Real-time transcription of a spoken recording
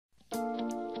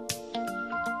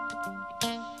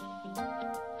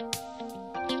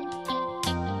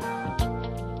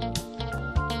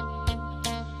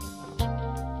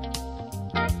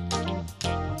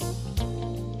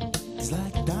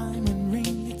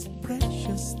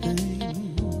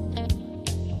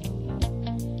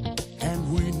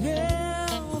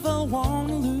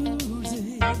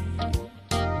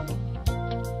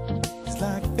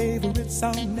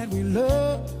song that we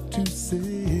love to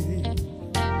sing.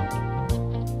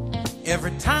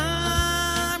 Every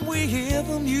time we hear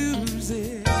the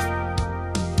music,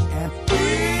 and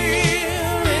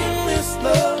we're in this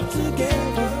love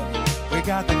together. We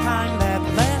got the kind that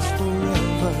lasts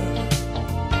forever.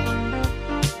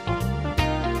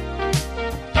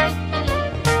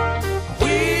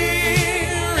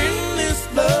 We're in this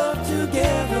love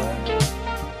together,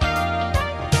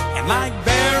 and like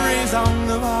berries on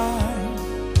the vine,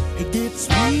 it gets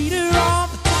sweeter all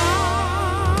the time.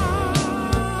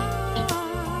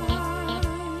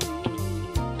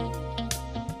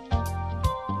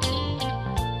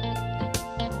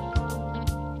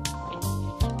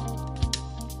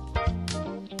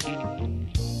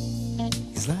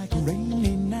 It's like a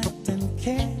rainy night and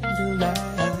candlelight,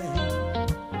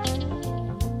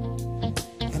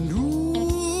 and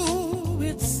ooh,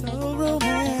 it's so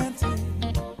romantic.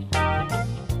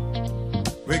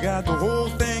 We got the whole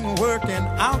thing working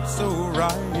out so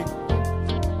right,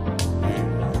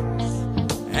 yes.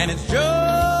 And it's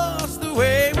just the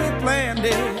way we planned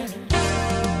it.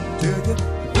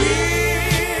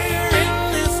 We're in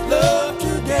this love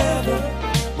together.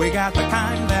 We got the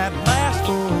kind